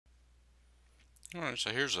All right, so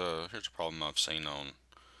here's a problem I've seen on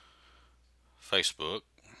Facebook,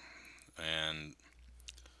 and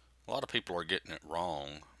a lot of people are getting it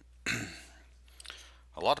wrong.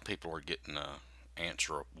 A lot of people are getting a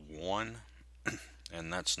answer of one,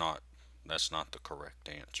 and that's not the correct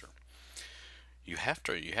answer. You have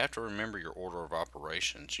to remember your order of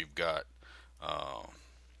operations. Uh,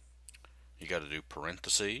 you got to do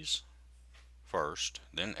parentheses first,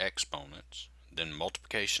 then exponents, then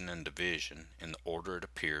multiplication and division in the order it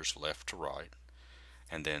appears left to right,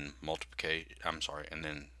 and then multiplication. I'm sorry, and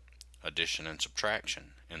then addition and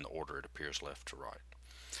subtraction in the order it appears left to right.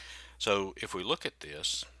 So if we look at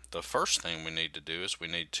this, the first thing we need to do is we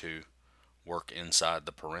need to work inside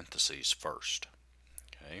the parentheses first.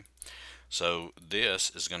 Okay, so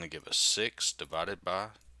this is going to give us 6 divided by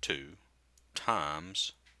 2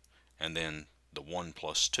 times, and then the 1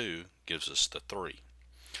 plus 2 gives us the 3.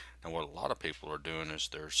 Now what a lot of people are doing is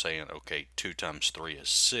they're saying, okay, 2 times 3 is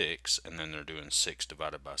 6, and then they're doing 6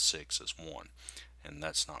 divided by 6 is 1. And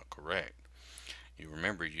that's not correct. You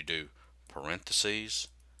remember, you do parentheses,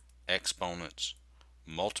 exponents,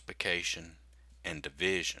 multiplication, and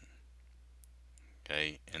division.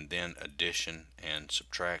 Okay, and then addition and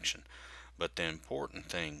subtraction. But the important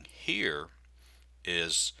thing here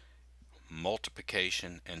is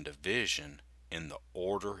multiplication and division in the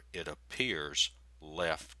order it appears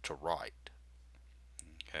left to right.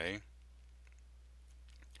 Okay,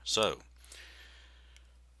 so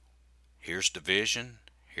here's division,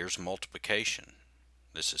 here's multiplication.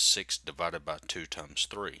 This is 6 divided by 2 times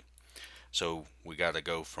 3. So we got to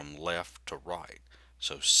go from left to right.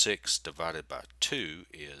 So 6 divided by 2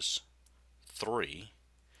 is 3.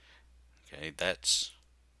 Okay, that's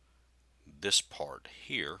this part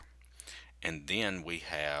here. And then we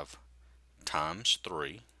have times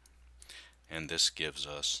 3, and this gives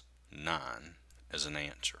us 9 as an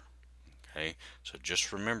answer. Okay, so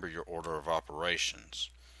just remember your order of operations.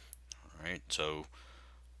 All right, so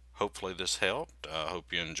hopefully this helped. I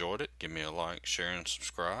hope you enjoyed it. Give me a like, share, and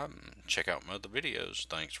subscribe, and check out my other videos.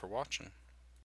 Thanks for watching.